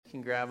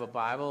can grab a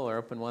Bible or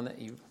open one that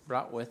you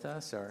brought with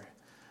us, or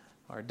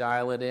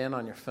dial it in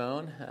on your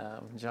phone.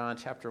 John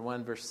chapter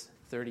 1, verse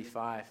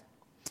 35.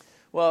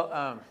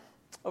 Well,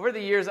 over the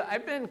years,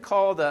 I've been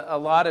called a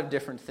lot of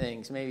different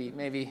things.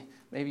 Maybe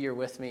you're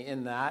with me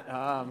in that.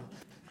 Of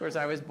course,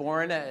 I was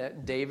born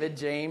David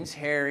James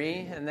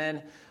Harry, and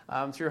then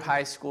through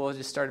high school, I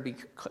just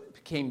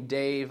became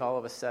Dave all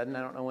of a sudden.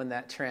 I don't know when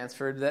that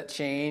transferred, that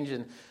changed,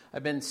 and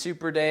I've been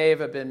Super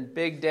Dave, I've been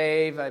Big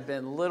Dave, I've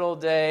been Little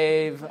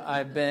Dave,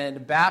 I've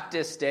been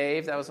Baptist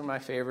Dave. That was one of my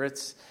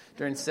favorites.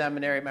 During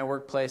seminary at my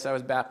workplace, I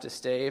was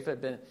Baptist Dave.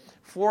 I've been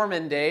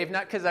Foreman Dave,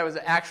 not because I was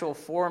an actual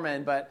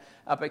foreman, but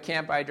up at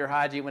Camp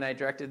Idrahaji when I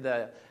directed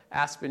the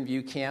Aspen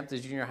View Camp, the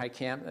junior high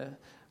camp,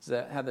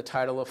 had the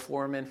title of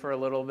foreman for a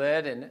little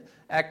bit. In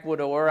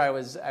Ecuador, I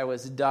was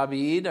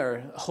David,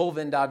 or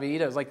Joven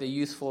David. I was like the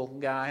youthful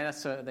guy.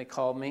 That's what they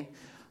called me.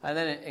 And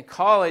then in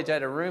college, I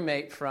had a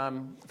roommate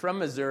from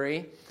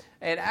Missouri.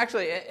 And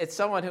actually, it's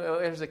someone who,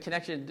 there's a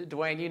connection,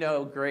 Dwayne, you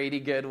know Grady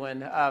Goodwin.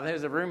 He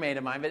was a roommate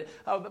of mine.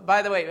 But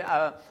by the way,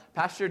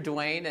 Pastor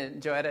Dwayne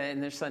and Joetta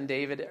and their son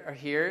David are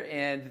here,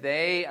 and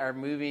they are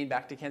moving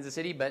back to Kansas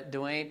City. But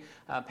Dwayne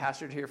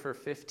pastored here for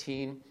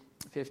 15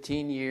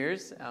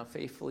 years,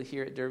 faithfully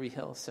here at Derby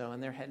Hill. So,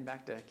 and they're heading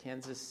back to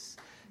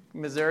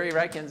Missouri,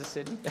 right? Kansas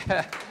City.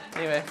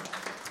 Anyway.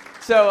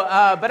 So,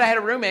 but I had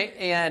a roommate,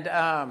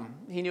 and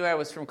he knew I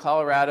was from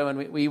Colorado, and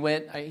we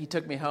went, he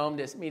took me home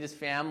to meet his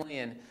family,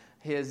 and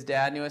his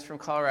dad knew us from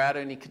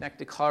Colorado, and he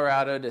connected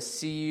Colorado to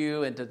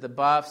CU and to the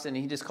Buffs, and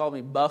he just called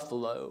me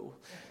Buffalo.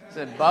 He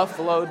said,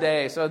 Buffalo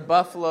Dave. So it was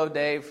Buffalo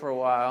Dave for a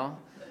while.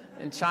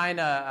 In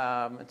China,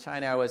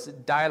 I was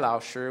Dai Lao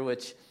Shi,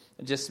 which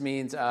just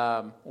means,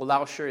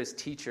 Lao Shi is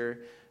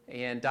teacher,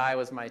 and Dai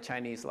was my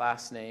Chinese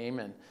last name,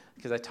 and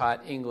because I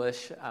taught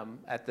English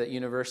at the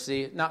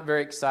university. Not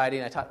very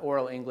exciting. I taught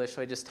oral English,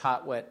 so I just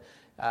taught what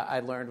I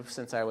learned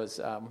since I was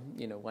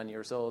 1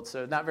 year old.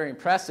 So not very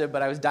impressive,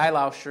 but I was Dai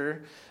Lao Shi.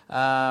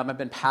 I've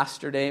been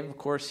Pastor Dave, of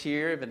course,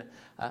 here. I've been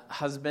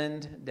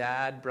husband,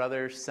 dad,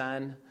 brother,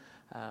 son,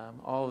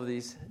 all of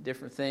these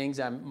different things.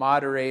 I'm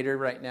moderator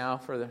right now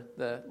for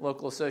the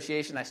local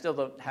association. I still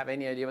don't have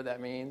any idea what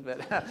that means,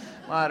 but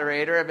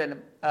moderator. I've been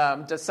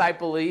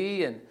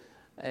disciplee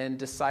and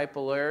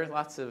discipler,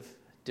 lots of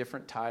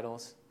different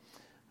titles.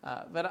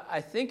 But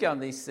I think on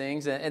these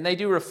things, and they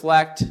do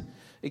reflect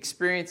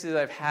experiences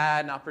I've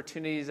had and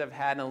opportunities I've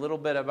had and a little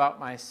bit about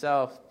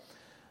myself.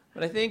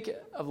 But I think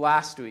of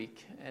last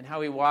week and how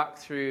we walked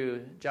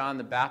through John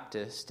the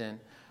Baptist. And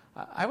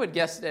I would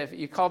guess that if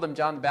you called him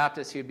John the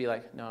Baptist, he would be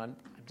like, no, I'm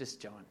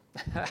just John.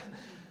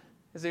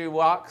 As we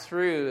walk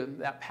through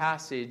that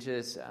passage,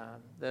 as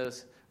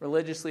those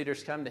religious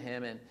leaders come to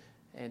him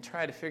and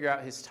try to figure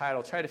out his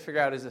title, try to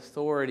figure out his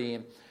authority,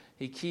 and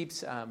he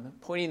keeps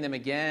pointing them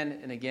again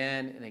and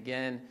again and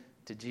again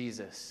to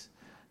Jesus.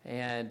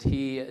 And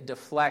he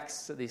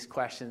deflects these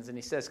questions, and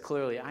he says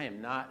clearly, I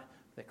am not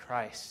the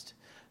Christ.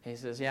 And he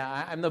says,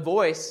 yeah, I'm the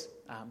voice,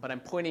 but I'm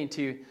pointing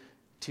to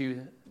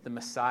the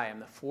Messiah. I'm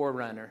the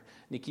forerunner.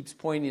 And he keeps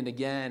pointing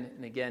again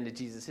and again to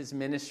Jesus. His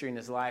ministry and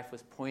his life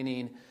was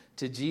pointing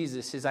to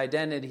Jesus. His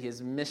identity,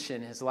 his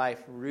mission, his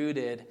life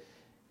rooted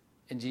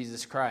in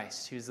Jesus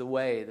Christ, who's the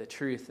way, the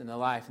truth, and the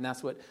life. And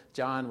that's what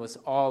John was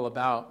all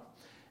about.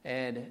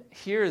 And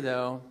here,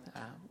 though,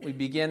 we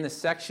begin this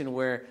section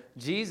where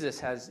Jesus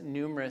has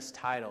numerous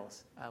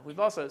titles. We've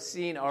also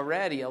seen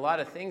already a lot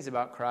of things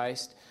about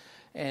Christ,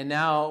 and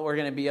now we're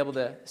going to be able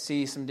to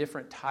see some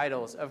different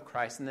titles of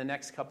Christ in the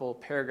next couple of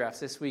paragraphs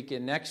this week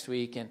and next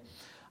week. And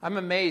I'm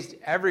amazed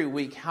every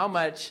week how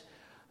much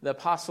the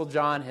Apostle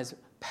John has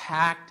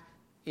packed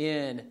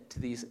into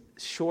these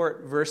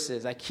short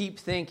verses. I keep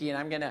thinking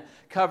I'm going to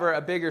cover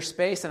a bigger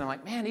space, and I'm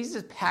like, man, he's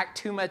just packed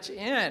too much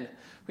in.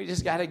 We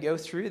just got to go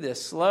through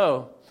this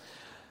slow.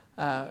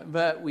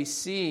 But we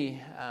see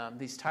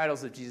these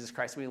titles of Jesus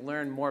Christ. We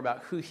learn more about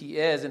who he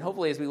is. And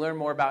hopefully as we learn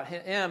more about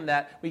him,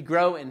 that we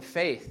grow in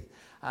faith.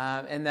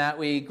 And that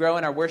we grow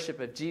in our worship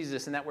of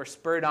Jesus. And that we're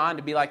spurred on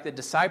to be like the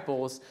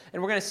disciples.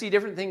 And we're going to see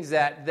different things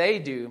that they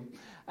do.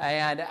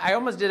 And I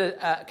almost did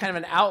a kind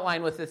of an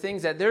outline with the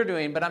things that they're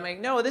doing. But I'm like,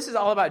 no, this is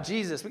all about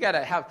Jesus. We got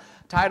to have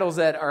titles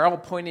that are all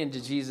pointing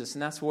to Jesus.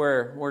 And that's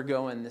where we're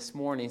going this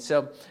morning.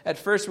 So at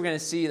first we're going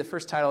to see the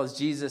first title is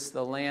Jesus,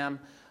 the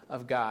Lamb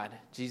of God.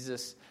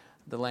 Jesus,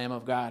 the Lamb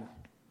of God.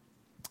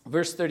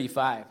 Verse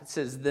 35, it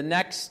says, the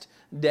next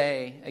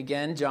day,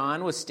 again,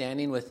 John was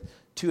standing with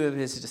two of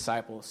his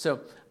disciples.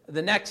 So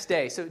the next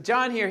day. So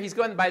John here, he's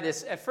going by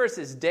this, at first,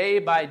 this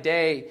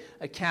day-by-day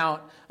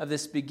account of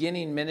this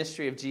beginning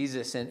ministry of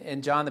Jesus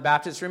and John the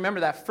Baptist. Remember,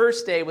 that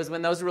first day was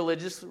when those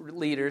religious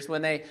leaders,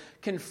 when they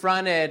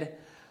confronted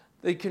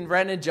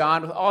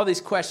John with all these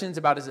questions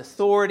about his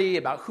authority,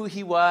 about who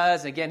he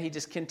was. Again, he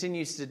just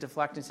continues to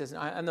deflect and says,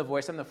 I'm the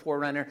voice, I'm the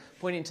forerunner,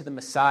 pointing to the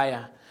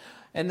Messiah.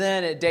 And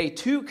then day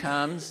 2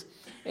 comes,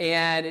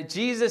 and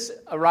Jesus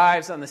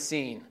arrives on the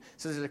scene.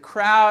 So there's a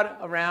crowd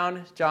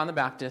around John the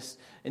Baptist,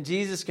 and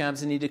Jesus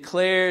comes and he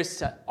declares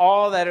to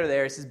all that are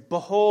there, he says,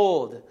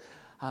 behold,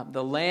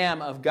 the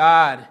Lamb of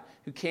God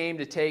who came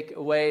to take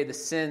away the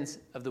sins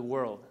of the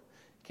world.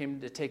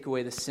 Came to take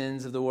away the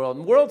sins of the world.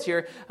 And world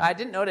here, I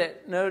didn't note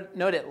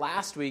it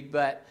last week,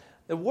 but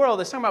the world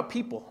is talking about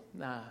people.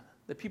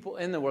 The people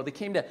in the world. They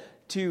came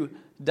to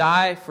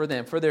die for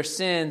them, for their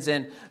sins.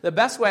 And the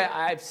best way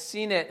I've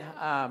seen it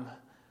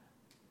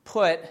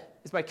put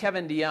is by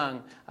Kevin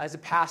DeYoung, as a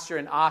pastor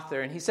and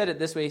author. And he said it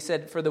this way. He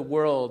said, for the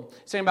world.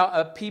 He's talking about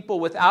a people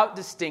without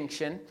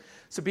distinction.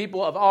 So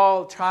people of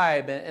all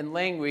tribe and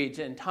language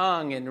and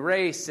tongue and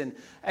race and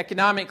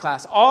economic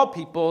class. All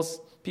peoples,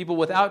 people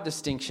without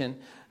distinction.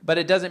 But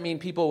it doesn't mean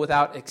people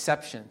without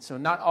exception. So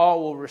not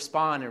all will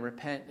respond and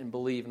repent and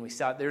believe. And we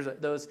saw there's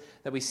those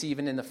that we see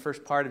even in the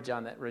first part of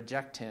John that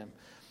reject him.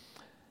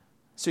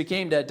 So he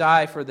came to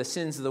die for the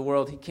sins of the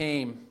world. He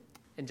came,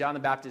 and John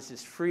the Baptist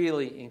just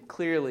freely and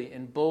clearly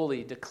and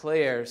boldly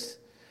declares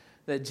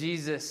that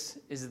Jesus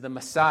is the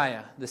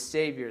Messiah, the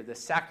Savior, the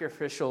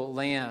sacrificial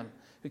Lamb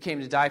who came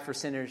to die for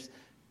sinners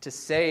to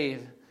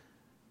save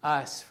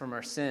us from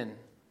our sin.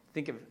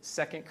 Think of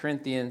 2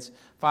 Corinthians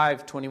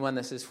 5:21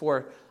 that says,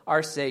 for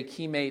our sake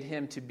he made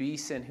him to be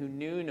sin who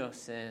knew no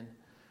sin,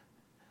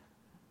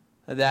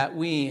 that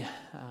we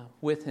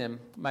with him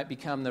might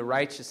become the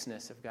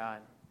righteousness of God.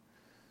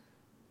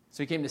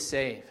 So he came to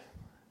save.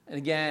 And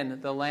again,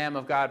 the Lamb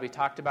of God, we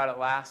talked about it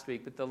last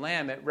week, but the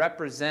Lamb, it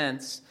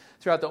represents,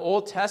 throughout the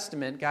Old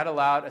Testament, God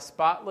allowed a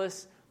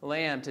spotless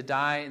Lamb to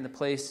die in the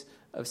place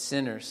of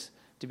sinners,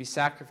 to be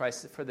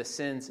sacrificed for the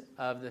sins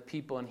of the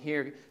people. And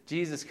here,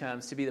 Jesus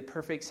comes to be the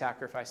perfect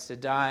sacrifice, to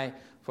die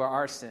for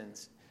our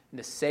sins, and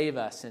to save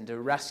us and to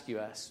rescue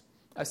us.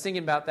 I was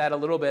thinking about that a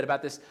little bit,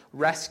 about this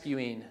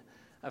rescuing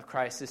of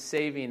Christ, this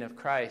saving of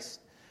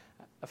Christ.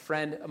 A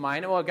friend of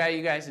mine, a guy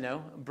you guys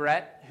know,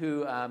 Brett,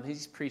 who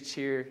he's preached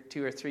here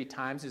 2 or 3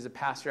 times. He's a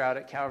pastor out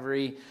at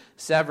Calvary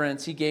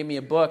Severance. He gave me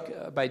a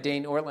book by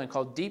Dane Ortland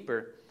called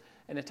Deeper.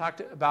 And it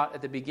talked about,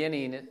 at the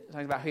beginning, it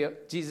talked about how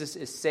Jesus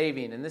is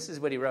saving. And this is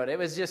what he wrote. It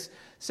was just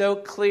so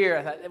clear.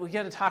 I thought, we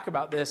got to talk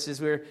about this as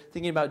we're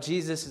thinking about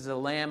Jesus as the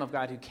Lamb of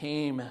God who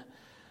came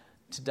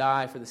to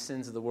die for the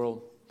sins of the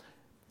world.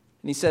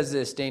 And he says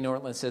this, Dane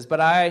Ortland says, but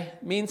I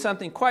mean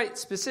something quite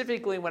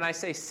specifically when I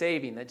say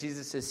saving, that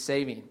Jesus is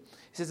saving.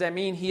 He says, I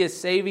mean he is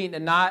saving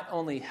and not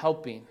only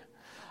helping.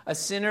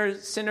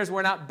 Sinners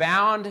were not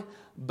bound,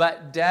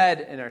 but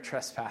dead in our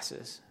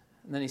trespasses.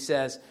 And then he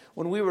says,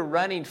 when we were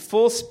running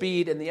full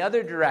speed in the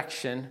other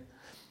direction,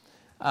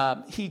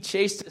 he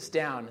chased us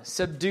down,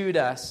 subdued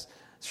us,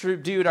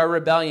 subdued our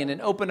rebellion, and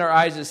opened our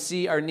eyes to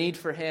see our need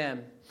for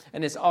him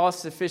and his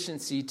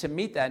all-sufficiency to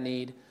meet that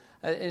need.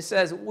 It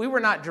says, we were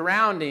not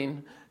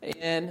drowning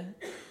in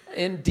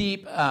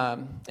deep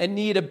in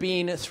need of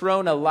being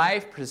thrown a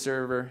life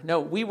preserver.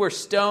 No, we were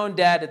stone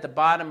dead at the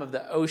bottom of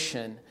the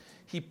ocean.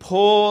 He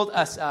pulled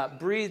us up,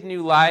 breathed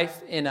new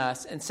life in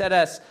us, and set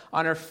us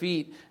on our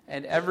feet.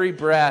 And every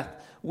breath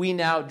we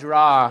now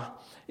draw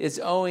is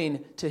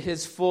owing to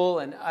his full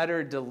and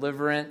utter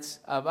deliverance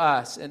of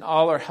us and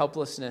all our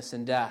helplessness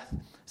and death.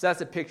 So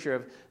that's a picture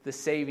of the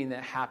saving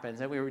that happens.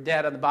 That we were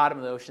dead on the bottom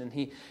of the ocean.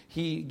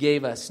 He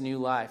gave us new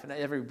life. And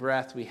every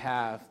breath we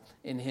have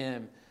in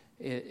him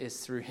is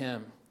through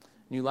him.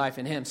 New life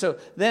in him. So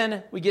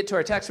then we get to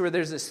our text where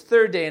there's this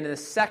third day and the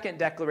second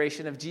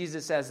declaration of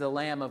Jesus as the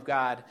Lamb of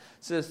God.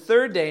 So the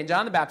third day, and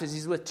John the Baptist,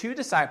 he's with 2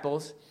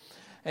 disciples,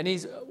 and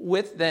he's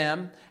with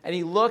them, and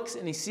he looks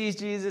and he sees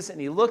Jesus, and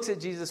he looks at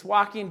Jesus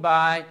walking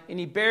by, and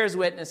he bears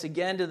witness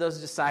again to those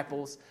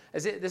disciples.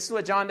 This is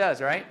what John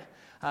does, right?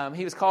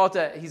 He was called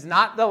to, he's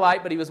not the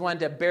light, but he was one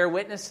to bear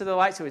witness to the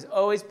light, so he's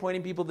always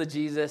pointing people to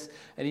Jesus,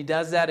 and he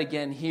does that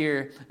again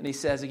here, and he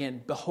says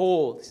again,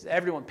 behold,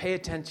 everyone pay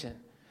attention.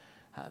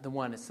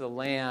 It's the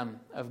Lamb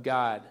of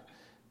God.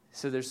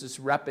 So there's this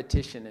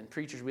repetition, and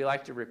preachers, we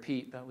like to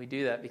repeat, but we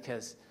do that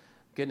because,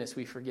 goodness,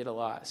 we forget a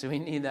lot. So we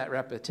need that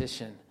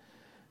repetition.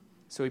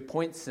 So he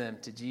points them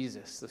to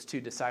Jesus, those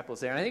 2 disciples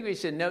there. And I think we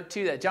should note,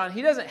 too, that John,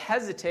 he doesn't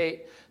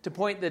hesitate to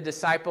point the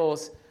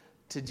disciples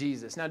to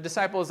Jesus. Now,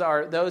 disciples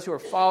are those who are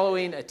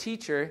following a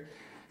teacher,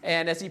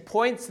 and as he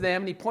points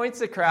them, and he points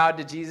the crowd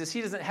to Jesus,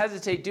 he doesn't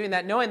hesitate doing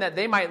that, knowing that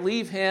they might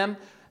leave him.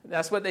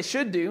 That's what they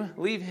should do,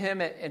 leave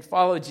him and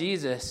follow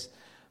Jesus.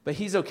 But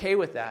he's okay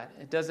with that.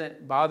 It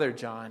doesn't bother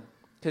John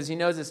because he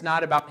knows it's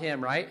not about him,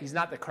 right? He's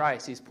not the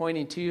Christ. He's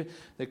pointing to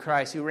the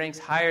Christ who ranks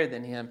higher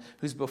than him,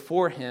 who's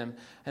before him.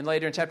 And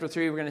later in chapter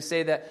 3, we're going to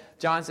say that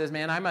John says,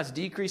 man, I must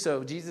decrease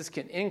so Jesus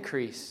can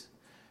increase.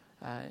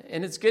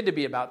 And it's good to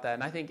be about that.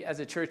 And I think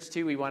as a church,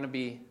 too, we want to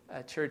be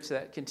a church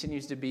that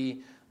continues to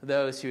be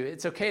those who,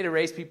 it's okay to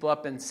raise people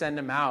up and send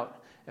them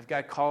out if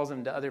God calls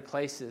them to other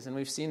places. And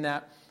we've seen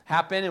that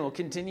happen, and we'll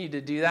continue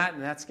to do that,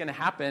 and that's going to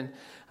happen.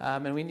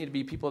 And we need to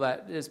be people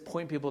that just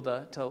point people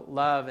to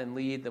love and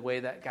lead the way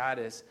that God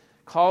has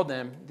called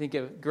them. Think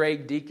of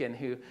Greg Deacon,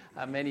 who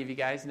many of you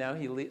guys know.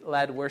 He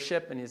led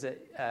worship, and he's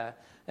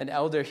an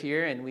elder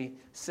here, and we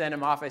sent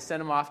him off. I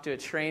sent him off to a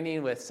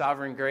training with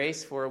Sovereign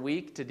Grace for a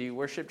week to do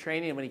worship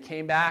training. And when he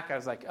came back, I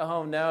was like,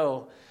 oh,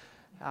 no.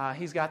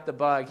 he's got the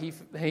bug.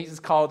 He's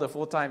called a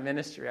full-time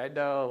ministry. I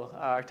know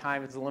our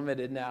time is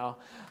limited now,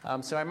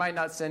 so I might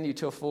not send you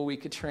to a full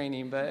week of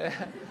training, but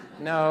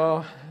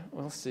no,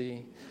 we'll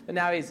see. But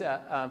now he's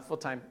a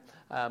full-time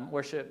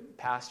worship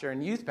pastor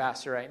and youth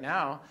pastor right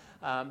now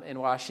in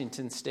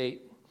Washington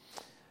State.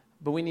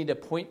 But we need to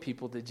point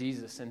people to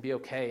Jesus and be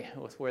okay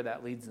with where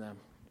that leads them.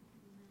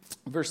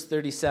 Verse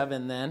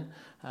 37 then,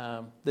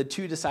 the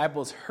two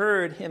disciples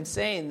heard him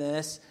saying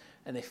this,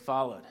 and they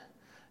followed.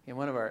 And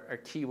one of our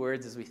key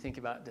words as we think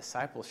about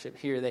discipleship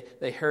here,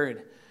 they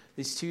heard.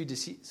 These two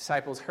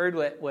disciples heard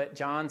what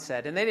John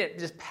said, and they didn't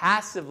just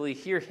passively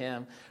hear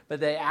him, but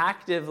they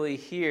actively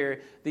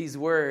hear these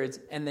words,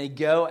 and they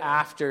go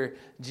after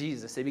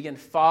Jesus. They begin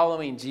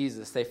following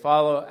Jesus. They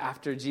follow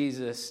after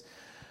Jesus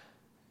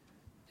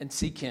and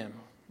seek him.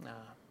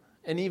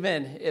 And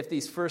even if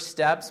these first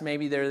steps,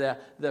 maybe they're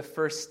the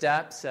first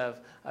steps of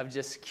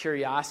just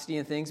curiosity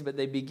and things, but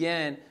they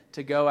begin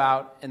to go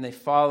out and they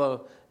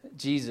follow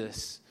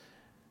Jesus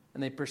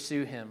and they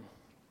pursue him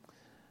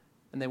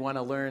and they want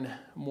to learn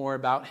more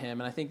about him.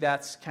 And I think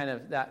that's kind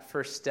of that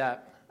first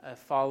step of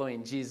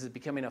following Jesus,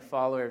 becoming a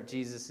follower of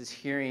Jesus, is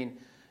hearing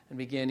and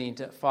beginning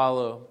to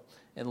follow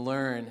and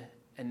learn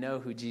and know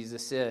who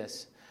Jesus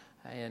is.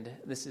 And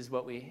this is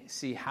what we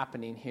see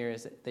happening here,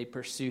 is that they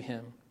pursue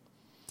him.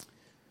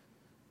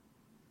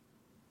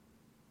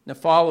 Now,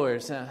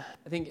 followers, I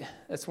think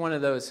that's one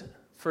of those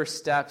first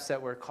steps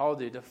that we're called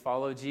to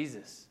follow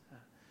Jesus.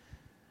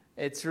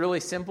 It's really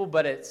simple,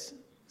 but it's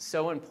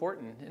so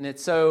important. And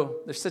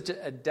there's such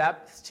a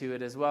depth to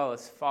it as well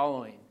as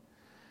following.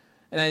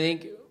 And I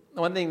think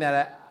one thing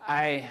that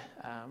I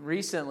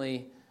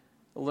recently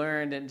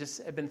learned and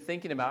just have been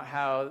thinking about,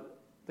 how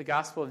the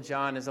Gospel of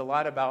John is a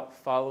lot about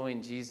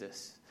following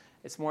Jesus.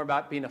 It's more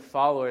about being a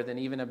follower than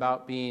even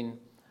about being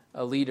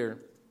a leader.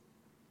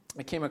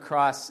 I came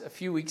across a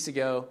few weeks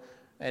ago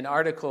an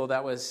article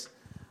that was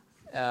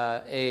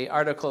an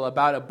article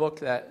about a book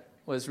that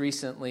was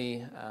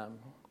recently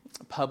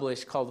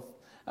published called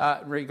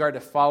in regard to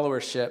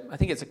followership. I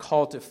think it's A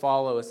Call to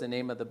Follow is the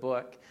name of the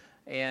book.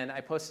 And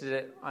I posted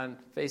it on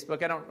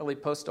Facebook. I don't really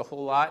post a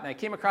whole lot. And I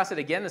came across it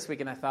again this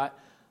week, and I thought,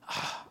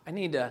 I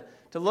need to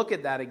look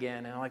at that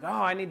again. And I'm like,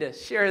 I need to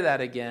share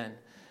that again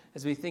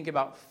as we think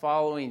about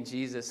following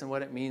Jesus and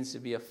what it means to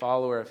be a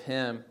follower of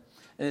him.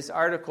 And this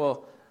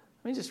article,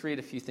 let me just read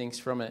a few things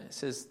from it. It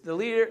says, the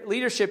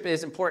leadership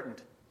is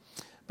important,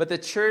 but the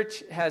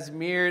church has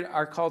mirrored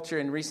our culture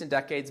in recent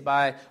decades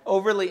by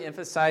overly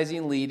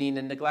emphasizing leading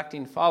and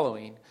neglecting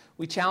following.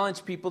 We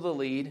challenge people to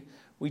lead,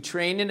 we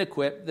train and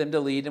equip them to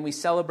lead, and we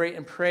celebrate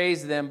and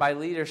praise them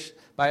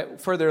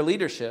for their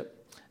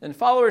leadership. And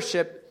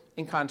followership,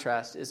 in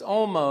contrast, is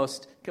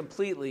almost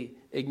completely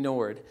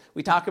ignored.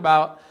 We talk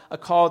about a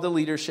call to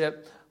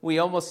leadership. We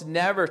almost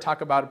never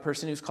talk about a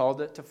person who's called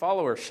to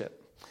followership.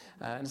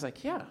 And it's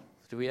like, yeah,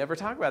 do we ever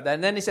talk about that?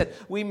 And then he said,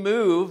 we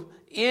move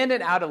in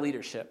and out of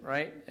leadership,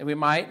 right? And we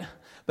might,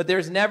 but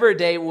there's never a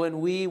day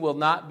when we will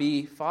not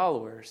be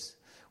followers.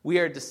 We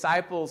are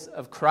disciples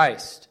of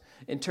Christ.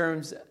 In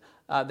terms,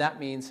 that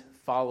means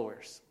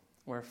followers.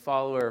 We're a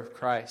follower of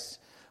Christ.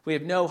 We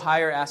have no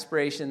higher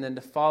aspiration than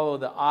to follow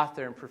the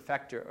author and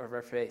perfecter of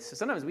our faith. So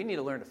sometimes we need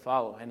to learn to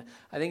follow. And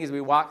I think as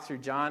we walk through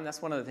John,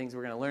 that's one of the things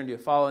we're going to learn to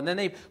follow. And then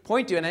they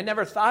point to, and I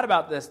never thought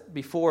about this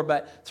before,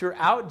 but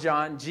throughout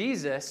John,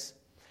 Jesus,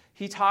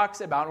 he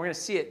talks about, and we're going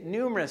to see it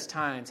numerous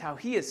times, how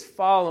he is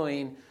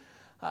following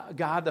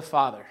God the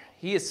Father.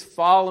 He is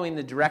following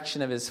the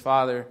direction of his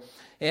Father.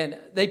 And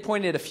they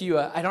pointed a few.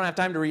 I don't have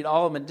time to read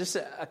all of them, but just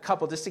a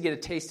couple, just to get a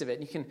taste of it.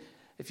 And you can,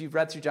 if you've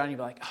read through John, you'll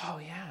be like, oh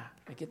yeah,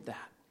 I get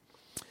that.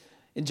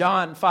 In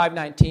John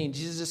 5:19,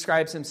 Jesus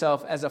describes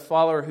himself as a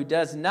follower who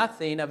does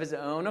nothing of his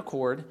own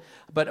accord,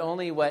 but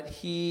only what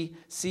he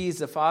sees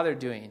the Father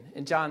doing.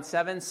 In John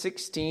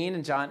 7:16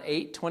 and John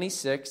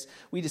 8:26,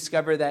 we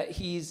discover that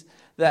his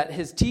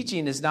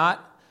teaching is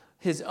not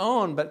his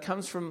own, but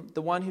comes from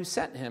the one who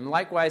sent him.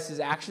 Likewise,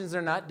 his actions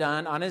are not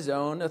done on his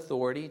own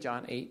authority,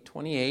 John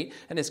 8:28,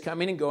 and his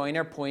coming and going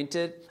are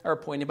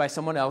appointed by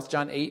someone else,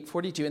 John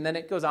 8:42. And then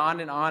it goes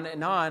on and on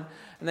and on,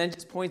 and then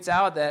just points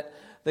out that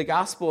the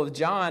Gospel of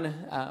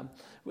John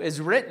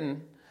is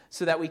written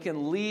so that we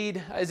can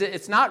lead.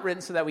 It's not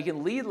written so that we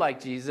can lead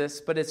like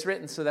Jesus, but it's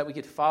written so that we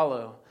could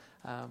follow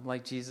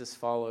like Jesus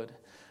followed.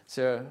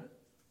 So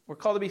we're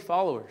called to be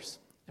followers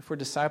if we're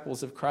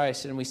disciples of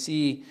Christ. And we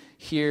see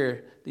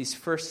here these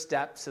first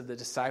steps of the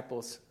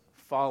disciples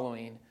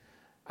following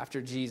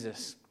after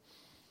Jesus.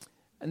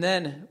 And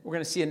then we're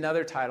going to see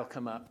another title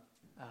come up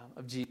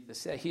of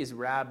Jesus, that he is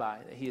rabbi,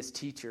 that he is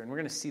teacher. And we're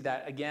going to see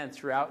that again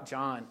throughout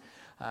John.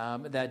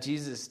 That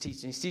Jesus is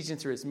teaching. He's teaching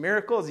through his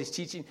miracles.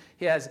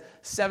 He has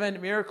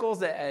 7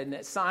 miracles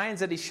and signs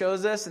that he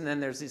shows us. And then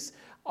there's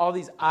all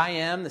these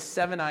the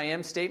 7 I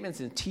am statements,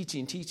 and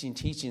teaching,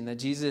 that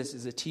Jesus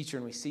is a teacher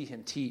and we see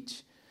him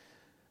teach.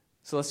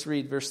 So let's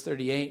read verse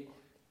 38.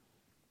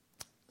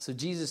 So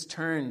Jesus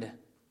turned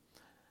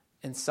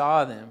and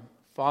saw them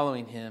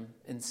following him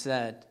and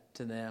said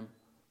to them,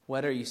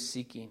 "What are you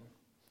seeking?"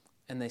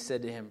 And they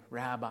said to him,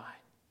 "Rabbi,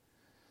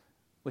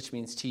 which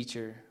means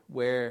teacher,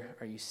 where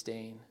are you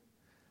staying?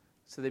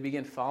 So they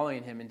begin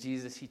following him, and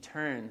Jesus, he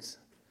turns,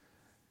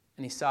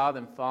 and he saw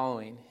them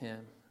following him.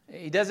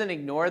 He doesn't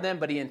ignore them,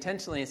 but he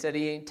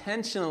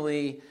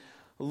intentionally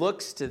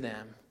looks to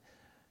them,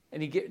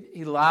 and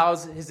he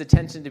allows his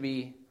attention to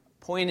be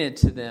pointed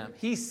to them.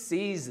 He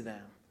sees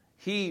them.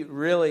 He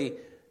really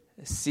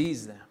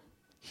sees them.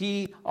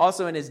 He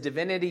also, in his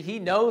divinity, he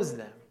knows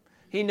them.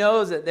 He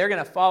knows that they're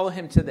going to follow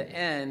him to the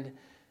end.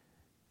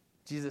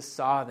 Jesus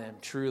saw them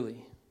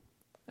truly.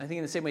 I think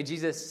in the same way,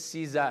 Jesus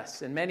sees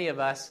us. And many of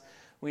us,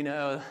 we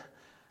know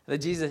that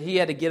Jesus, he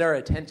had to get our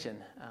attention.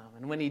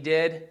 And when he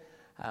did,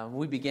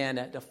 we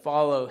began to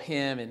follow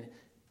him. And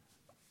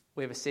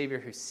we have a Savior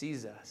who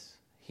sees us.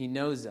 He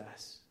knows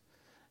us.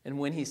 And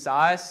when he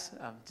saw us,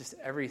 just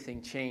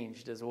everything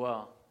changed as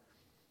well.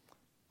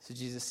 So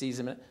Jesus sees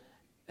him.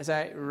 As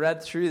I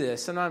read through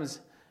this, sometimes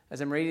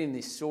as I'm reading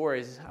these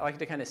stories, I like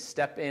to kind of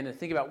step in and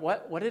think about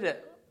what did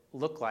it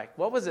look like?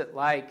 What was it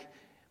like?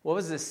 What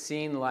was this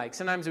scene like?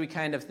 Sometimes we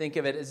kind of think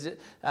of it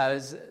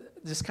as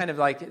just kind of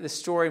like the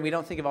story, and we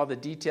don't think of all the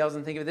details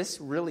and think of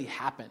this really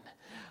happened.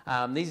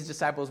 These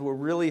disciples were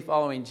really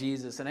following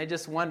Jesus, and I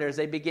just wonder, as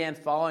they began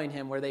following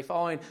him, were they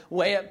following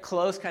way up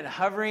close, kind of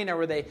hovering, or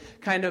were they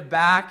kind of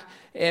back,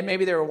 and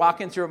maybe they were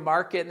walking through a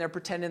market, and they're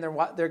pretending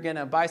they're going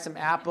to buy some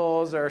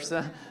apples or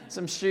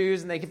some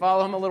shoes, and they can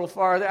follow him a little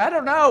farther. I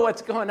don't know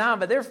what's going on,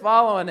 but they're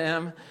following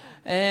him,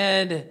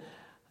 and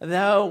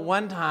though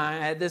one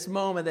time, at this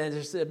moment,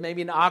 there's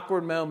maybe an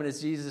awkward moment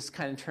as Jesus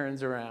kind of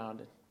turns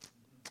around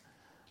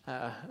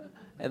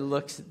and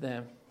looks at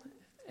them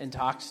and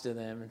talks to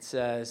them and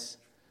says,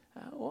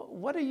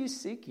 what are you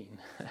seeking?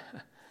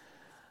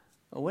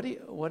 What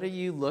are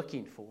you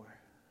looking for?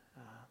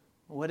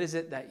 What is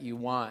it that you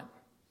want?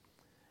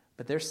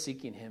 But they're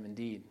seeking him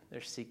indeed.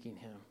 They're seeking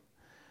him.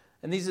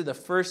 And these are the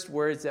first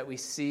words that we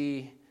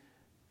see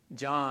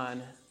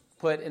John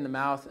put in the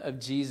mouth of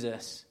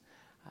Jesus.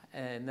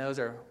 And those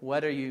are,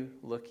 what are you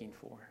looking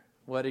for?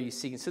 What are you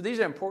seeking? So these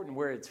are important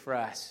words for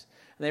us.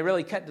 And they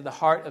really cut to the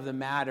heart of the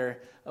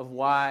matter of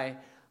why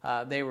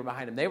they were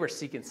behind him. They were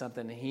seeking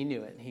something, and he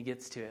knew it, and he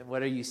gets to it.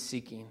 What are you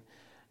seeking?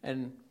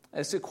 And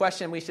it's a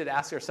question we should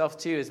ask ourselves,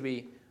 too, as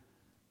we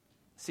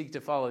seek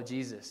to follow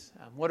Jesus.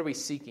 What are we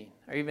seeking?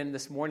 Or even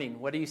this morning,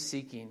 what are you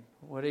seeking?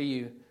 What are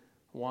you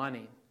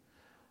wanting?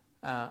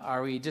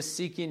 Are we just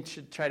seeking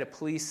to try to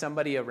please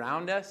somebody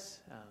around us?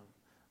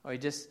 Are we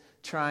just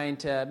trying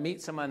to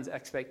meet someone's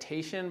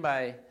expectation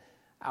by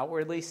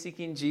outwardly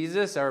seeking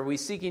Jesus? Or are we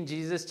seeking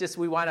Jesus just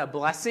we want a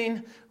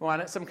blessing? We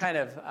want some kind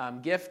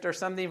of gift or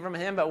something from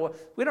him,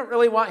 but we don't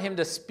really want him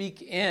to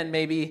speak in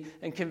maybe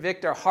and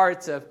convict our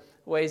hearts of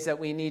ways that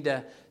we need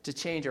to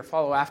change or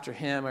follow after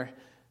him, or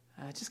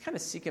just kind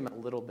of seek him a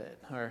little bit.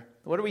 Or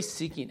what are we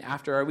seeking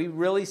after? Are we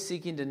really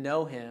seeking to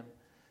know him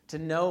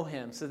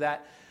so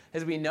that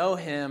as we know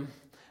him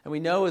and we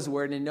know his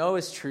word and know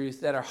his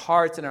truth, that our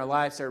hearts and our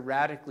lives are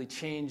radically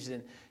changed,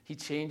 and he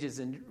changes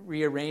and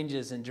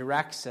rearranges and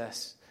directs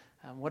us?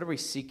 What are we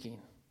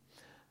seeking?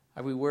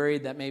 Are we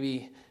worried that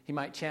maybe he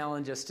might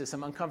challenge us to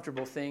some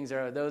uncomfortable things,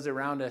 or those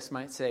around us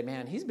might say,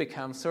 man, he's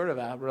become sort of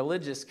a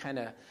religious kind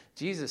of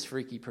Jesus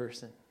freaky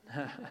person?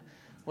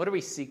 What are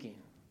we seeking?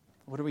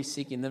 What are we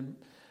seeking? Then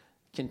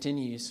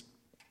continues,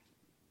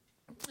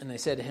 and they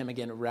said to him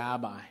again,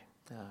 Rabbi,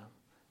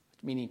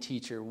 meaning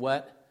teacher,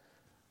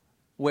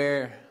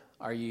 where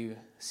are you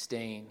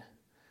staying?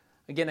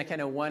 Again, I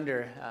kind of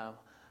wonder,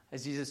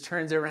 as Jesus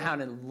turns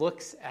around and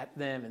looks at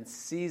them and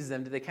sees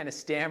them, do they kind of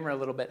stammer a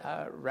little bit?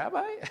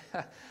 Rabbi?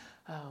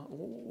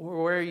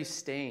 Where are you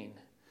staying?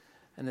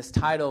 And this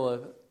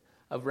title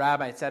of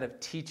rabbi, it's that of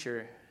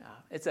teacher.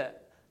 It's a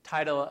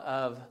title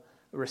of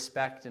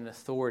respect and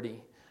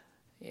authority.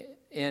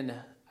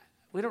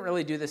 We don't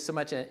really do this so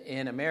much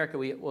in America.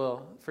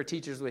 For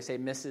teachers, we say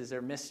Mrs.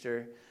 or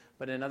Mr.,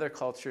 but in other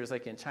cultures,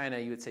 like in China,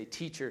 you would say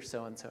teacher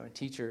so-and-so, and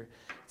teacher.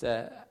 It's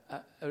a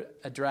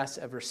address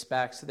of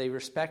respect. So they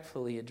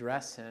respectfully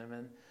address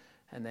him,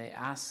 and they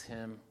ask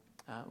him,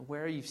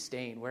 where are you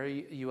staying? Where are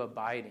you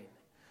abiding?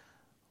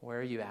 Where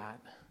are you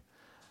at?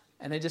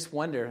 And I just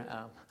wonder,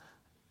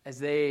 as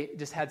they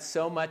just had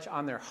so much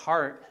on their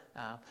heart,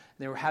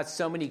 they had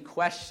so many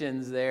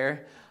questions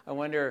there, I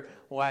wonder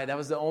why that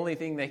was the only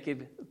thing they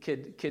could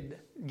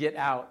get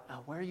out.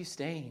 Where are you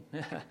staying?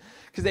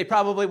 Because they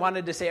probably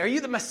wanted to say, are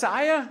you the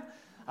Messiah?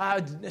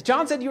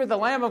 John said you were the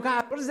Lamb of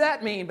God. What does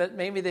that mean? But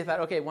maybe they thought,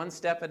 okay, one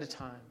step at a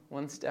time.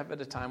 One step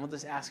at a time. We'll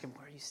just ask him,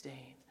 where are you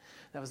staying?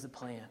 That was the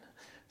plan.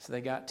 So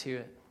they got to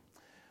it.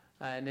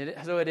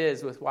 So it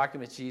is with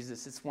walking with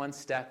Jesus. It's one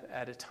step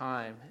at a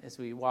time as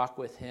we walk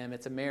with him.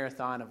 It's a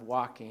marathon of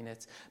walking.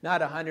 It's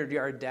not a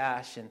 100-yard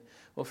dash. And,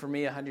 well, for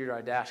me, a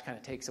 100-yard dash kind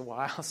of takes a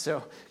while,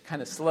 so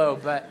kind of slow.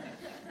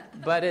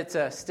 But it's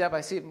a step.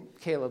 I see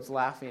Caleb's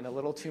laughing a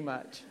little too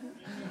much.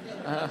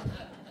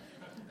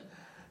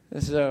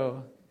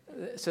 So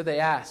they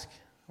ask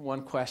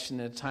one question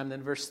at a time.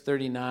 Then verse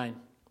 39.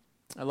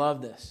 I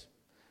love this.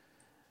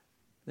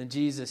 Then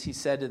Jesus, he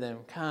said to them,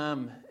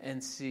 come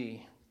and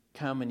see.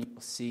 Come and you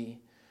will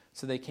see.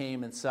 So they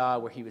came and saw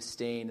where he was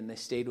staying, and they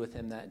stayed with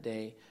him that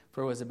day,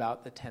 for it was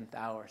about the 10th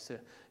hour. So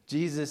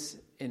Jesus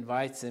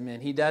invites them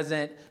in. He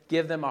doesn't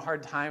give them a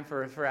hard time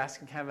for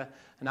asking kind of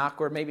an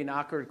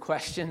awkward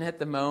question at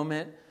the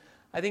moment.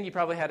 I think he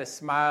probably had a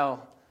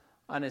smile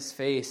on his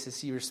face as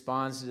he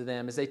responds to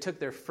them, as they took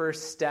their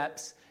first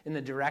steps in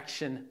the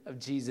direction of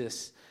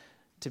Jesus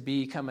to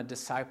become a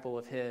disciple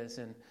of his.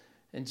 And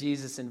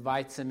Jesus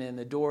invites them in.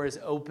 The door is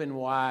open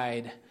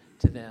wide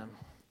to them.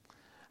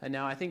 And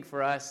now I think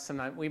for us,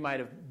 sometimes we might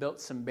have built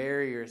some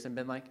barriers and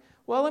been like,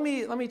 well, let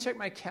me check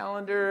my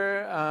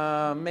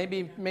calendar.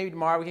 Maybe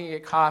tomorrow we can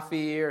get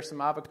coffee or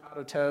some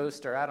avocado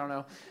toast, or I don't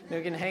know.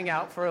 Maybe we can hang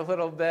out for a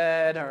little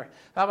bit, or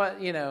how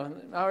about,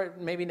 or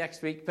maybe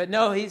next week. But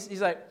no,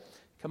 he's like,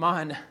 come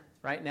on,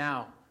 right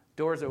now.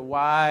 Doors are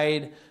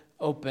wide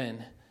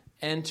open.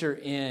 Enter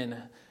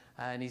in.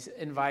 And he's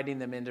inviting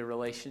them into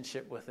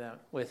relationship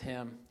with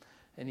him.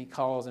 And he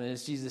calls, and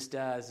as Jesus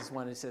does, is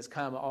one who says,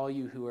 come, all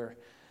you who are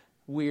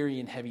weary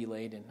and heavy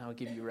laden, I'll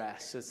give you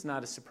rest. So it's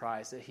not a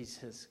surprise that he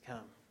says,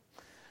 come.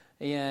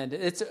 And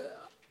it's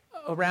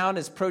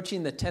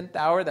approaching the 10th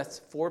hour. That's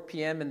 4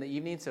 p.m. in the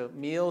evening, so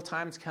meal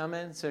time's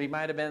coming. So he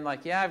might have been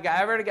like, yeah, I've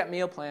already got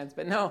meal plans.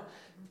 But no,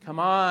 come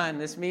on.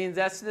 This means,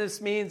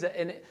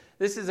 and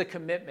this is a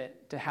commitment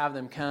to have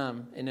them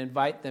come and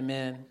invite them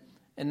in.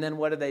 And then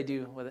what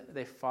do? Well,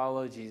 they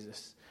follow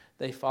Jesus.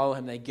 They follow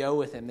him. They go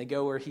with him. They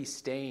go where he's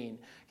staying.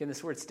 Again,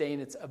 this word staying,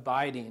 it's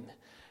abiding.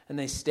 And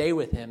they stay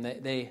with him.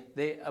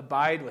 They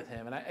abide with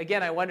him.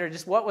 And I wonder,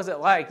 just what was it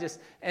like, just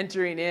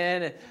entering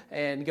in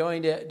and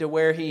going to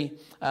where he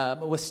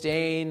was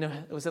staying?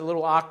 Was it a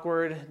little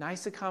awkward?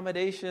 Nice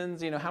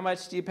accommodations. How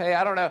much do you pay?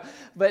 I don't know.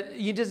 But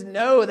you just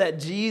know that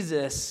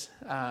Jesus,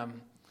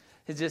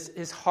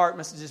 his heart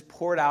must have just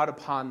poured out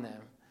upon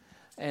them.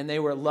 And they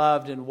were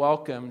loved and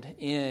welcomed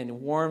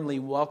in, warmly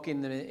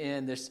welcomed them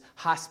in. There's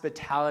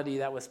hospitality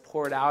that was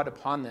poured out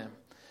upon them.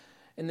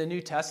 In the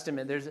New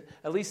Testament, there's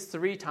at least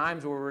 3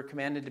 times where we're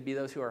commanded to be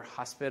those who are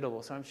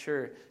hospitable. So I'm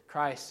sure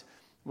Christ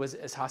was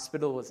as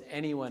hospitable as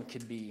anyone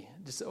could be.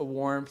 Just a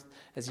warmth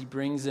as he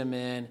brings them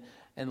in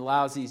and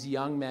allows these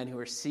young men who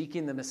are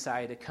seeking the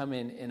Messiah to come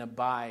in and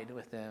abide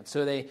with them.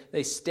 So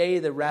they stay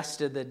the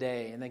rest of the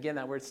day. And again,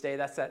 that word stay,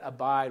 that's that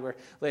abide, where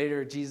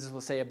later Jesus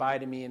will say,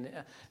 abide in me and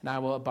I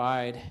will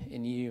abide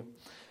in you.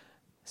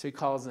 So he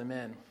calls them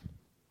in.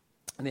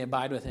 And they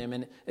abide with him.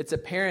 And it's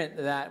apparent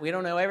that we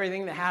don't know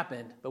everything that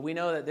happened, but we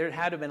know that there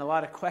had to have been a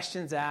lot of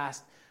questions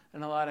asked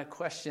and a lot of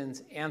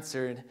questions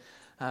answered.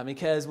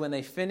 Because when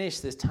they finish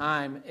this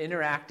time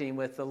interacting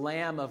with the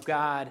Lamb of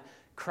God,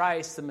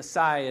 Christ, the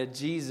Messiah,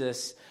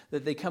 Jesus,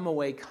 that they come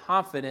away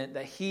confident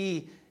that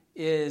he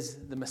is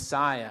the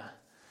Messiah.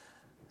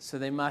 So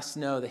they must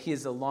know that he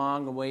is the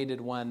long-awaited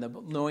one, the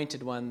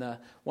anointed one, the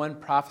one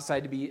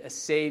prophesied to be a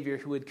Savior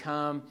who would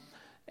come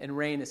and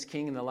reign as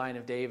king in the line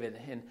of David.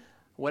 And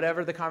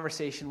whatever the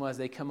conversation was,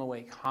 they come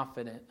away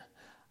confident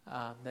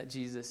that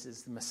Jesus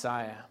is the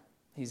Messiah.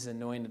 He's the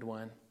anointed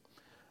one.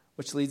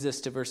 Which leads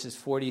us to verses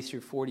 40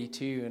 through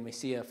 42, and we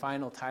see a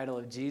final title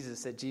of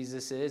Jesus, that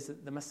Jesus is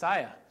the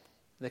Messiah,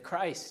 the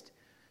Christ.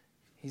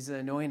 He's the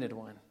anointed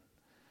one.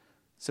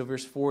 So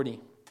verse 40.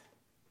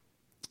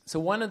 So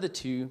one of the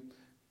 2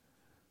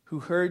 who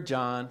heard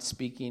John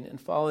speaking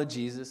and followed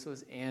Jesus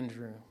was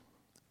Andrew,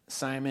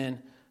 Simon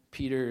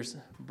Peter's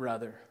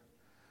brother.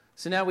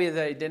 So now we have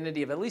the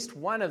identity of at least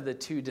one of the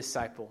 2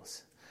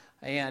 disciples.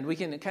 And we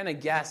can kind of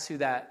guess who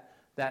that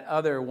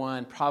other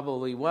one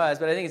probably was.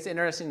 But I think it's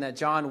interesting that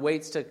John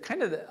waits to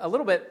kind of a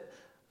little bit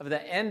of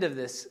the end of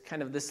this,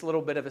 kind of this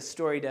little bit of a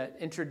story to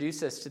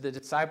introduce us to the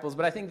disciples.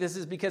 But I think this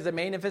is because the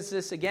main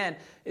emphasis, again,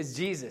 is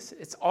Jesus.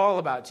 It's all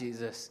about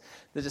Jesus.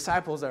 The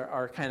disciples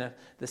are kind of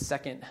the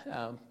second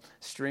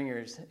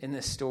stringers in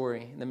this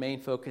story. And the main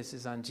focus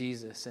is on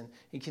Jesus. And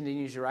he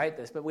continues to write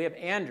this. But we have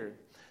Andrew.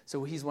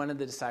 So he's one of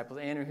the disciples.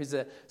 Andrew, who's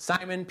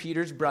Simon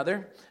Peter's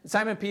brother. And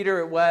Simon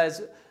Peter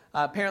was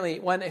apparently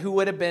one who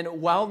would have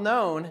been well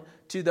known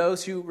to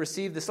those who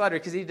received this letter,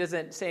 because he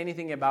doesn't say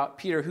anything about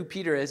Peter, who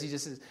Peter is. He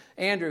just says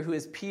Andrew, who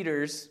is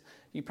Peter's,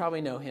 you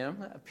probably know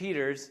him,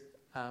 Peter's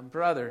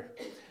brother.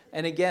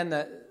 And again,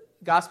 the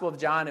Gospel of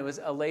John, it was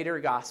a later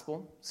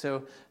gospel,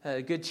 so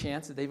a good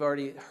chance that they've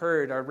already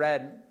heard or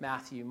read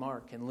Matthew,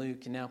 Mark, and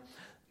Luke, and now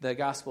the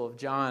Gospel of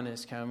John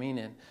is coming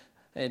in.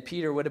 And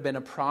Peter would have been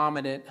a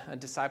prominent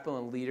disciple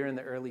and leader in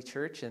the early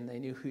church, and they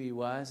knew who he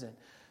was. And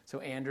so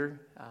Andrew,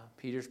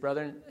 Peter's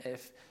brother,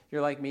 if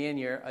you're like me and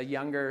you're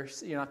you're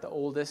not the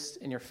oldest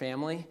in your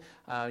family,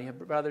 you have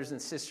brothers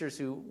and sisters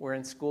who were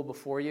in school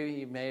before you.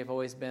 You may have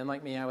always been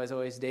like me. I was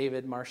always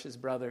David, Marcia's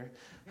brother.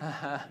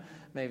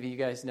 Maybe you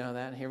guys know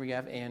that. And here we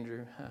have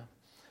Andrew,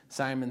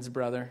 Simon's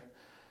brother.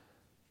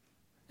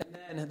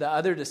 And then the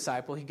other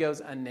disciple, he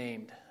goes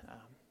unnamed.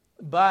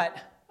 But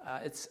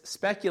it's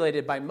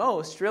speculated by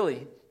most,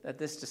 really, that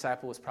this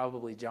disciple was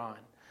probably John,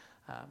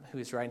 who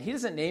is writing. He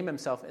doesn't name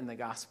himself in the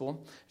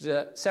gospel.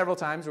 There's several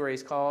times where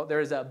he's called, there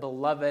is a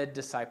beloved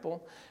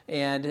disciple.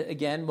 And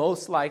again,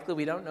 most likely,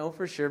 we don't know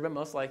for sure, but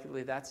most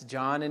likely that's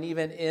John. And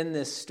even in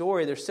this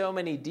story, there's so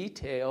many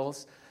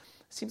details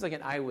seems like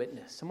an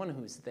eyewitness, someone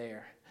who's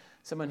there,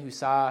 someone who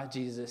saw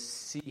Jesus,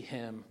 see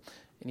him,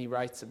 and he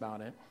writes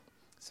about it.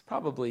 It's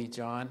probably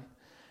John.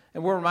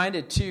 And we're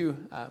reminded, too,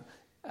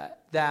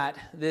 that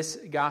this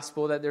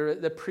gospel, that there are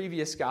the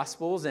previous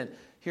gospels, and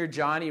here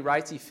John, he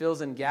writes, he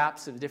fills in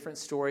gaps of different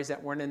stories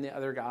that weren't in the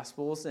other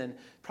gospels, and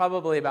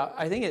probably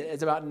I think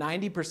it's about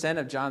 90%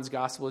 of John's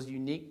gospel is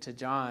unique to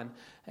John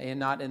and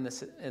not in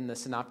the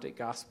synoptic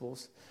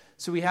gospels.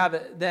 So we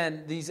have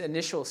then these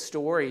initial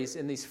stories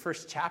in these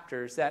first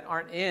chapters that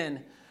aren't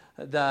in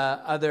the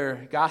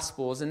other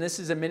gospels. And this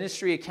is a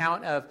ministry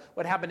account of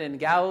what happened in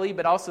Galilee,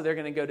 but also they're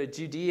going to go to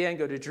Judea and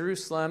go to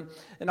Jerusalem.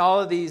 And all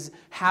of these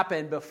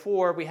happen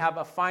before we have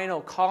a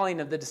final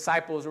calling of the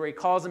disciples where he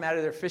calls them out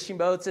of their fishing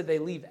boats and they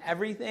leave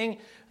everything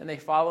and they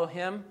follow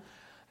him.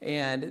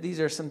 And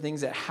these are some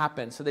things that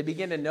happen. So they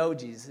begin to know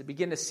Jesus. They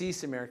begin to see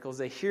some miracles.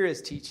 They hear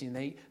his teaching.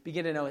 They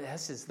begin to know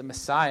this is the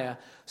Messiah.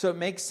 So it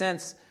makes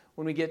sense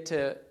when we get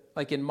to,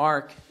 like in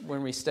Mark,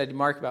 when we studied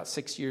Mark about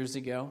 6 years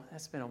ago.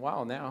 That's been a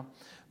while now.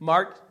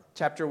 Mark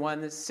chapter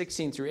 1,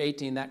 16 through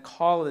 18, that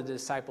call of the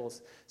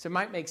disciples. So it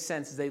might make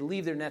sense as they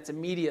leave their nets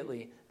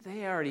immediately.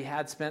 They already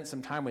had spent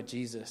some time with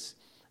Jesus.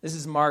 This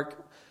is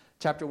Mark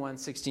chapter 1,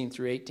 16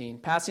 through 18.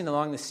 Passing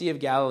along the Sea of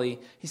Galilee,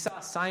 he saw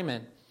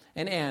Simon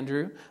and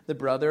Andrew, the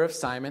brother of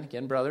Simon,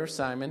 again, brother of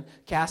Simon,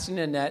 casting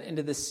a net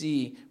into the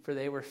sea, for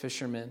they were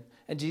fishermen.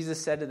 And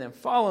Jesus said to them,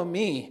 "Follow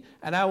me,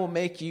 and I will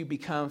make you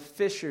become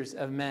fishers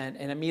of men."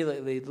 And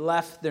immediately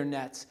left their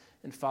nets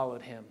and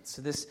followed him.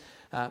 So this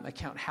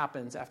account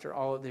happens after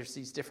there's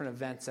these different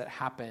events that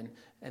happen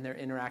and their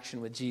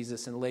interaction with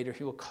Jesus. And later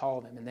he will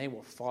call them, and they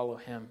will follow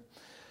him.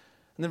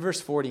 And then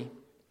verse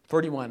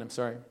 41,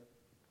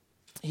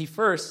 He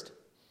first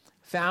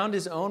found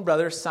his own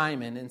brother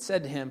Simon and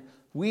said to him,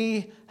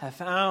 "We have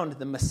found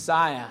the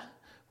Messiah,"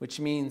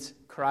 which means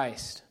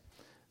Christ.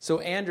 So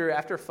Andrew,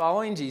 after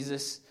following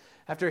Jesus,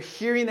 after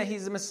hearing that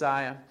he's the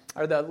Messiah,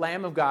 or the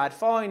Lamb of God,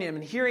 following him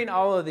and hearing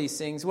all of these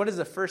things, what is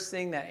the first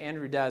thing that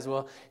Andrew does?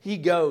 Well, he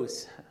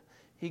goes.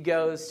 He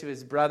goes to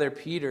his brother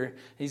Peter.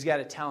 He's got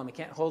to tell him. He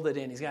can't hold it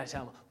in. He's got to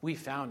tell him, we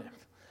found him.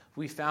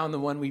 We found the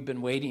one we've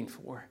been waiting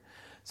for.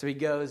 So he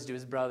goes to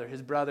his brother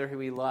who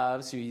he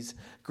loves, who he's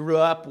grew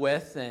up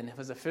with and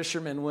was a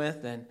fisherman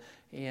with,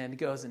 and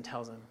goes and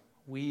tells him,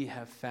 we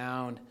have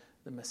found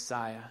the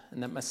Messiah.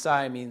 And that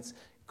Messiah means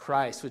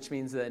Christ, which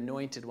means the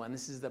anointed one.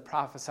 This is the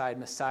prophesied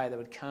Messiah that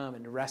would come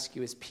and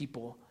rescue his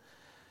people.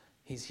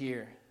 He's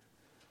here.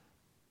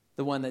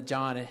 The one that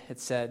John had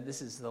said,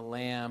 this is the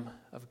Lamb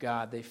of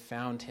God. They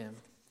found him.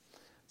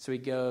 So he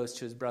goes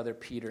to his brother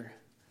Peter.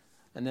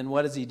 And then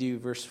what does he do?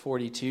 Verse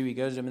 42, he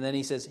goes to him, and then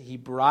he says he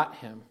brought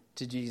him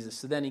to Jesus.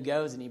 So then he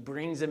goes and he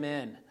brings him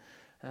in.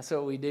 That's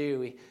what we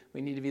do.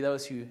 We need to be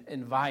those who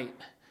invite,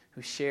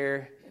 who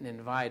share and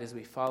invite as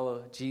we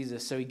follow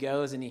Jesus. So he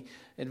goes and he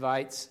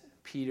invites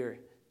Peter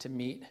to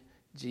meet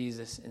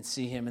Jesus and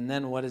see him. And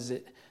then what does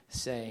it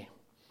say?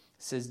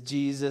 It says,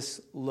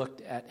 Jesus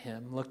looked at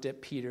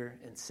Peter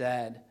and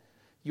said,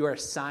 "You are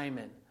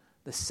Simon,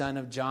 the son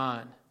of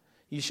John.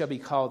 You shall be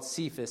called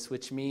Cephas,"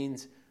 which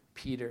means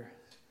Peter.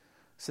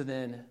 So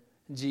then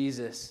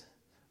Jesus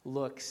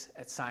looks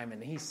at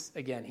Simon. He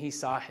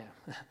saw him.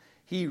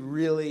 He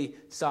really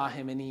saw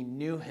him and he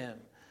knew him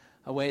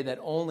a way that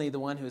only the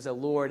one who is a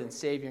Lord and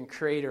Savior and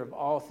Creator of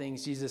all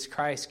things, Jesus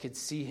Christ, could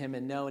see him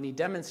and know. And he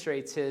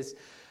demonstrates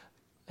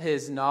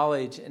his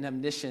knowledge and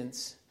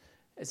omniscience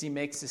as he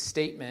makes this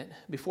statement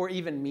before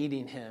even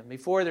meeting him,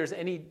 before there's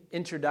any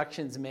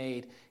introductions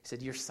made. He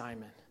said, "You're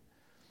Simon.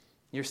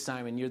 You're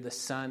Simon. You're the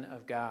Son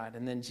of God."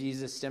 And then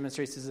Jesus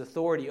demonstrates his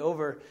authority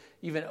over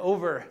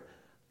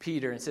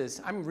Peter and says,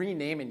 "I'm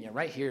renaming you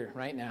right here,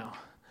 right now.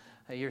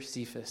 You're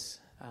Cephas,"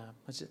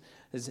 which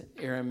is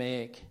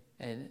Aramaic,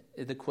 and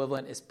the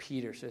equivalent is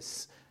Peter. So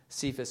it's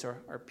Cephas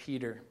or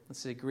Peter.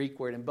 It's a Greek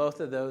word, and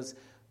both of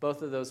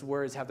those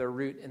words have their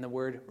root in the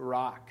word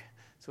rock.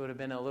 So it would have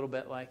been a little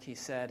bit like he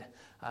said,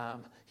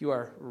 "You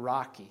are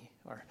Rocky,"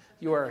 or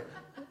 "You are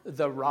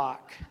the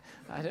Rock."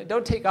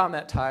 Don't take on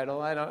that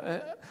title. I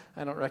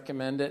don't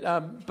recommend it.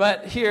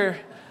 But here,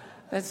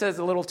 that says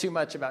a little too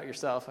much about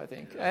yourself, I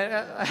think.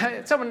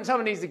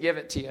 Someone needs to give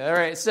it to you. All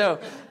right,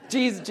 so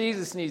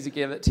Jesus needs to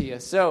give it to you.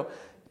 So,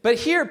 but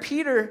here,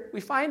 Peter,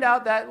 we find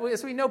out that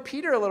as we know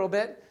Peter a little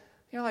bit,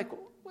 you're like,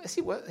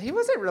 he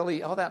wasn't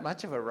really all that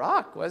much of a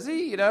rock, was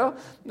he?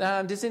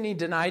 Doesn't he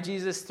deny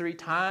Jesus 3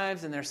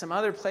 times? And there's some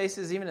other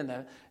places, even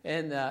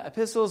in the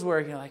epistles,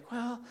 where you're like,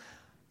 well,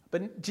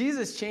 but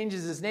Jesus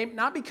changes his name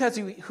not because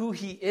who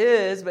he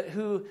is, but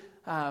who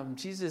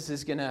Jesus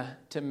is going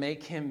to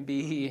make him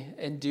be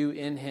and do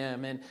in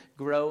him and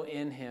grow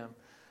in him.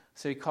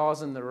 So he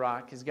calls him the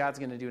rock because God's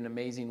going to do an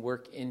amazing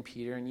work in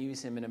Peter and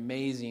use him in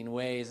amazing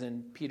ways.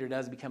 And Peter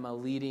does become a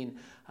leading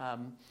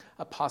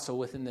apostle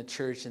within the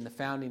church and the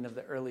founding of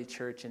the early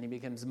church. And he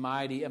becomes a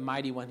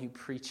mighty one who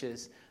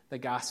preaches the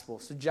gospel.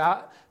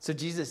 So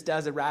Jesus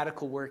does a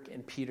radical work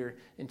in Peter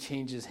and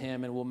changes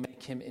him and will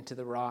make him into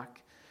the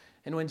rock.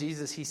 And when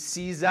Jesus, he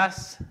sees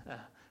us,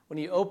 when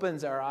he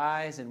opens our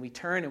eyes and we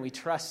turn and we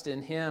trust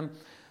in him,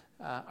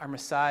 our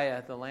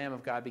Messiah, the Lamb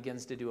of God,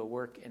 begins to do a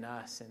work in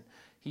us, and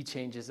he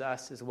changes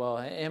us as well.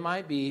 It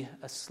might be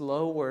a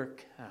slow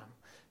work,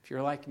 if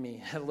you're like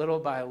me, little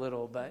by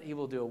little, but he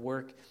will do a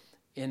work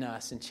in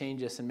us and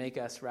change us and make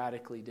us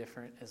radically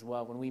different as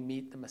well. When we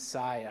meet the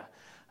Messiah,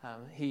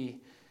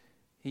 he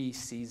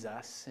sees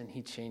us and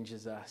he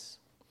changes us.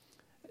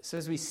 So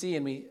as we see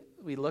and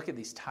we look at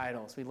these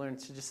titles, we learn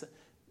to just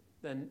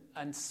the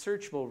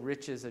unsearchable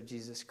riches of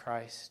Jesus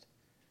Christ,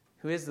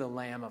 who is the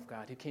Lamb of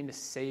God, who came to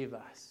save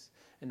us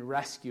and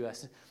rescue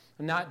us,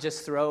 and not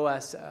just throw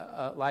us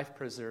a life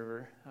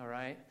preserver, all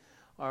right,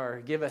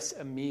 or give us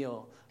a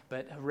meal,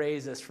 but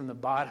raise us from the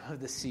bottom of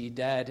the sea,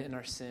 dead in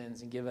our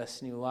sins, and give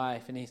us new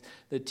life. And he's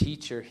the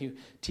teacher who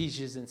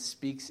teaches and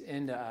speaks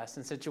into us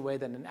in such a way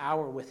that an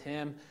hour with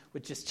him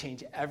would just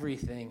change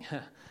everything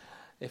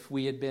if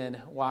we had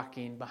been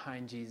walking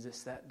behind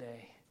Jesus that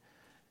day.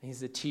 And he's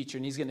the teacher,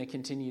 and he's going to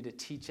continue to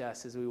teach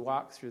us as we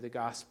walk through the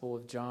Gospel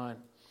of John.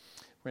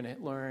 We're going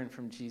to learn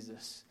from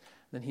Jesus.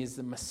 Then he's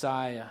the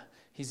Messiah.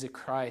 He's the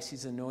Christ.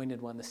 He's the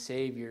anointed one, the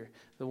Savior,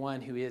 the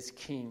one who is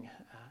King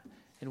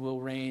and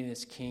will reign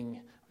as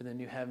King for the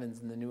new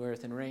heavens and the new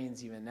earth, and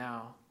reigns even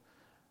now.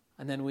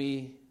 And then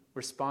we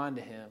respond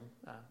to him.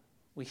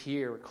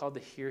 We're called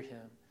to hear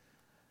him,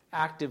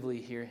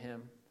 actively hear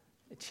him.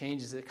 It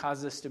changes. It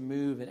causes us to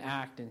move and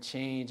act and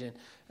change, and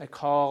a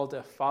call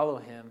to follow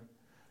him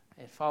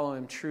and follow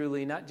him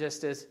truly, not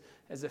just as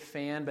a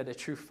fan, but a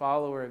true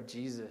follower of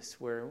Jesus,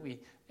 where we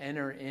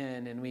enter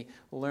in and we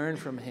learn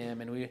from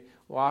him and we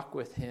walk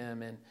with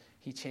him and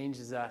he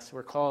changes us.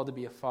 We're called to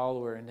be a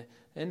follower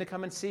and to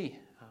come and see.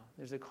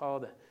 There's a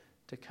call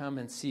to come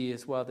and see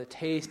as well, to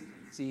taste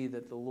and see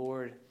that the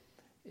Lord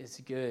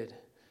is good.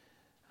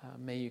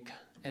 May you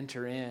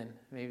enter in.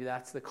 Maybe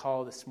that's the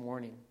call this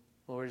morning.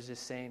 The Lord is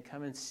just saying,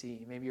 come and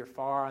see. Maybe you're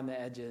far on the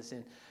edges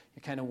and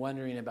you're kind of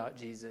wondering about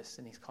Jesus,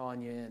 and he's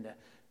calling you in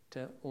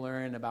to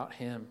learn about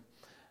him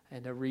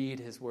and to read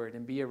his word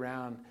and be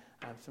around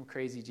some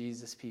crazy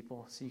Jesus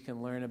people so you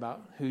can learn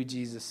about who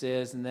Jesus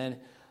is. And then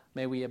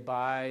may we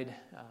abide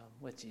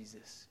with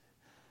Jesus.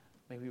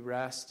 May we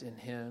rest in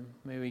him.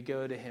 May we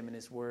go to him in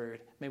his word.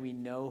 May we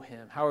know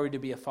him. How are we to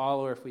be a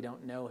follower if we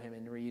don't know him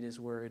and read his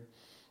word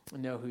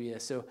and know who he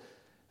is? So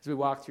as we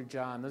walk through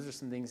John, those are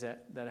some things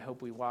that I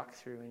hope we walk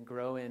through and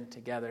grow in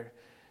together.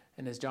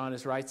 And as John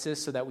writes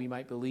this, so that we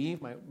might believe,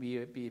 might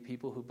be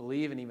people who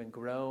believe and even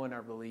grow in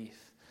our belief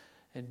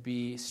and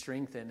be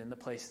strengthened in the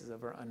places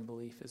of our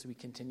unbelief as we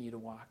continue to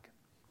walk.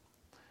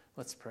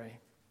 Let's pray.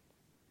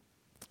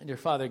 And dear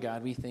Father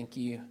God, we thank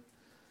you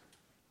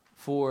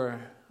for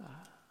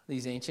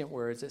these ancient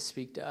words that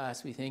speak to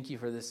us. We thank you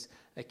for this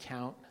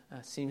account.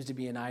 Seems to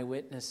be an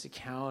eyewitness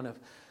account of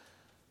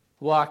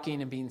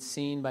walking and being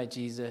seen by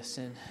Jesus.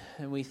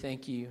 And we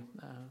thank you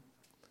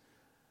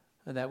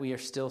that we are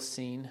still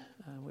seen.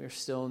 We are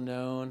still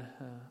known.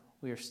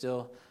 We are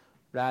still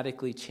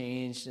radically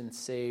changed and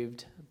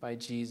saved by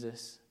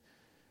Jesus.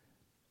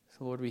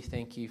 So Lord, we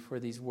thank you for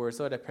these words.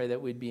 Lord, I pray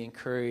that we'd be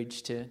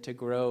encouraged to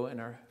grow in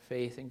our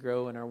faith and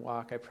grow in our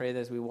walk. I pray that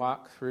as we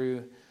walk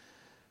through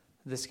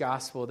this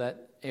gospel,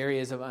 that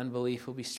areas of unbelief will be